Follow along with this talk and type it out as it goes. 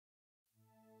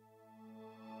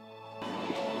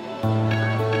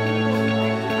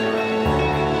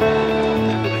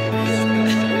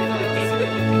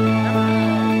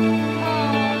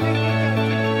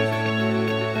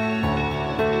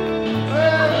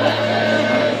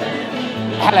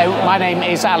Hello, my name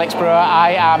is Alex Brewer.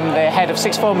 I am the head of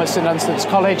sixth form at St Dunstan's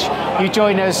College. You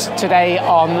join us today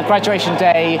on graduation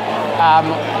day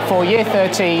for Year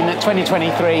 13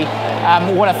 2023.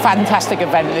 What a fantastic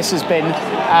event this has been.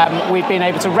 We've been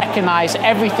able to recognise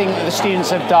everything that the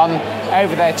students have done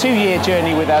over their 2-year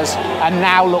journey with us and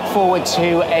now look forward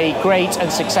to a great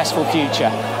and successful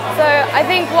future. So I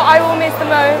think what I will miss the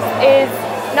most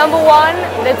is, number one,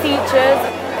 the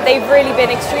teachers. They've really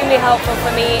been extremely helpful for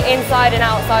me inside and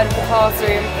outside of the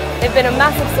classroom. They've been a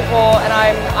massive support and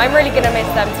I'm really going to miss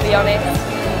them, to be honest.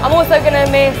 I'm also going to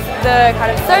miss the kind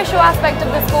of social aspect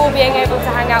of the school, being able to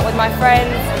hang out with my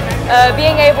friends,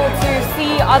 being able to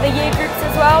see other year groups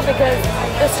as well, because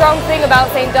the strong thing about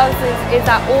St Dunstan's is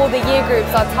that all the year groups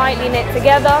are tightly knit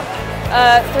together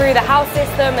through the house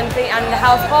system and the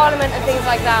house parliament and things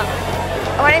like that.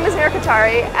 My name is Mira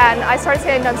Katari and I started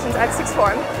St Dunstan's at sixth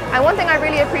form. And one thing I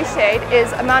really appreciate is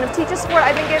the amount of teacher support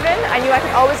I've been given. I knew I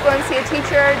could always go and see a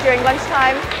teacher during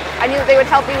lunchtime. I knew that they would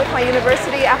help me with my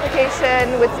university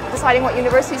application, with deciding what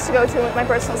universities to go to, with my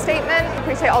personal statement. I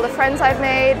appreciate all the friends I've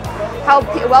made, how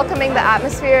welcoming the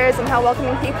atmosphere is and how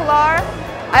welcoming people are.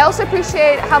 I also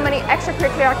appreciate how many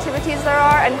extracurricular activities there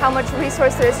are and how much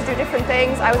resource there is to do different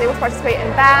things. I was able to participate in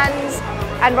bands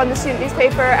and run the student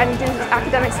newspaper and do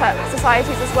academic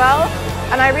societies as well.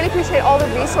 And I really appreciate all the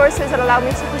resources that allow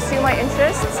me to pursue my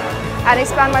interests and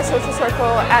expand my social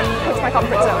circle and push my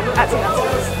comfort zone at St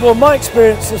Dunstan's. Well, my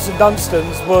experience at St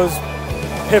Dunstan's was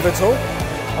pivotal.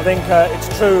 I think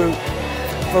it's true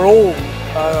for all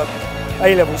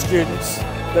A-level students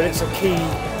that it's a key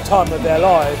time of their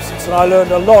lives. And I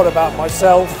learned a lot about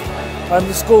myself, and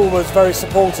the school was very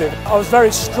supportive. I was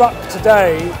very struck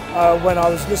today when I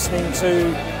was listening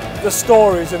to the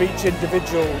stories of each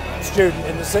individual student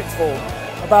in the sixth form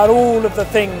about all of the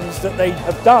things that they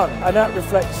have done, and that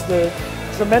reflects the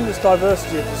tremendous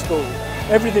diversity of the school.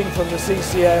 Everything from the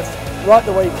CCF right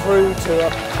the way through to a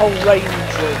whole range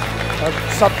of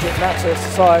subject matter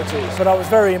societies. But I was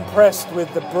very impressed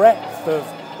with the breadth of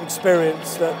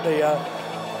experience that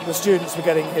the students were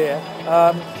getting here.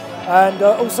 And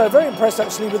also very impressed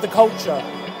actually with the culture,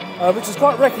 which is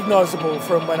quite recognisable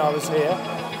from when I was here,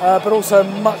 but also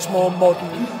much more modern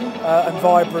and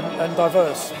vibrant and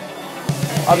diverse.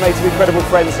 I've made some incredible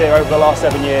friends here over the last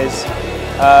 7 years,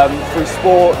 through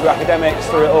sport, through academics,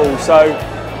 through it all. So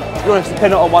to be honest, to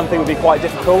pin it on one thing would be quite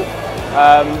difficult.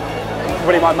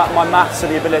 Really my maths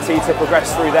and the ability to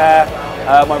progress through there,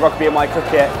 my rugby and my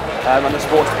cricket, and the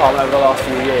sports department over the last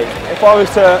few years. If I was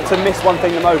to miss one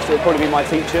thing the most, it would probably be my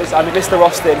teachers. I mean, Mr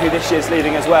Austin, who this year's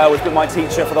leaving as well, has been my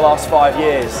teacher for the last 5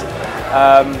 years.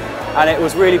 And it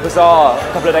was really bizarre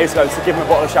a couple of days ago to give him a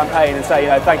bottle of champagne and say,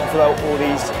 thank you for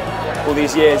all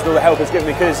these years and all the help he's given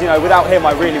me, because without him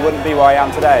I really wouldn't be where I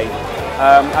am today.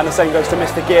 And the same goes to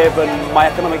Mr Gibb and my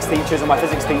economics teachers and my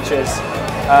physics teachers.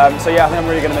 So yeah, I think I'm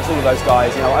really going to miss all of those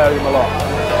guys. I owe them a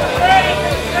lot.